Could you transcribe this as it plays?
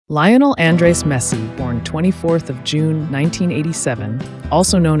Lionel Andres Messi, born 24th of June 1987,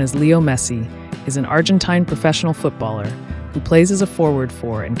 also known as Leo Messi, is an Argentine professional footballer who plays as a forward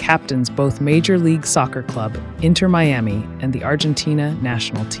for and captains both Major League Soccer club Inter Miami and the Argentina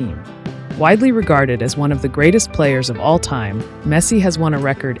national team. Widely regarded as one of the greatest players of all time, Messi has won a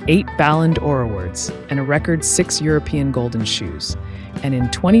record 8 Ballon d'Or awards and a record 6 European Golden Shoes, and in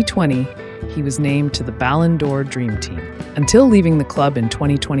 2020, he was named to the Ballon d'Or Dream Team. Until leaving the club in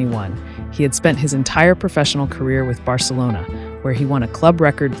 2021, he had spent his entire professional career with Barcelona, where he won a club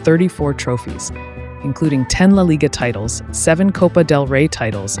record 34 trophies, including 10 La Liga titles, 7 Copa del Rey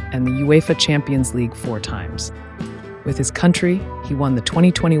titles, and the UEFA Champions League 4 times. With his country, he won the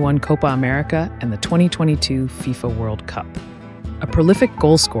 2021 Copa America and the 2022 FIFA World Cup. A prolific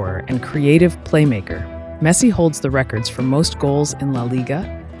goalscorer and creative playmaker, Messi holds the records for most goals in La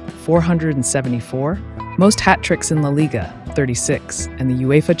Liga, 474, most hat-tricks in La Liga, 36, and the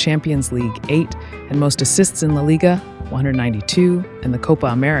UEFA Champions League, 8, and most assists in La Liga, 192, and the Copa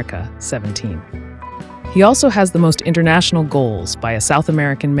America, 17. He also has the most international goals by a South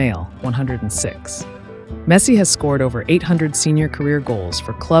American male, 106. Messi has scored over 800 senior career goals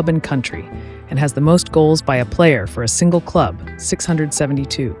for club and country and has the most goals by a player for a single club,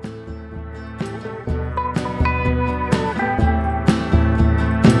 672.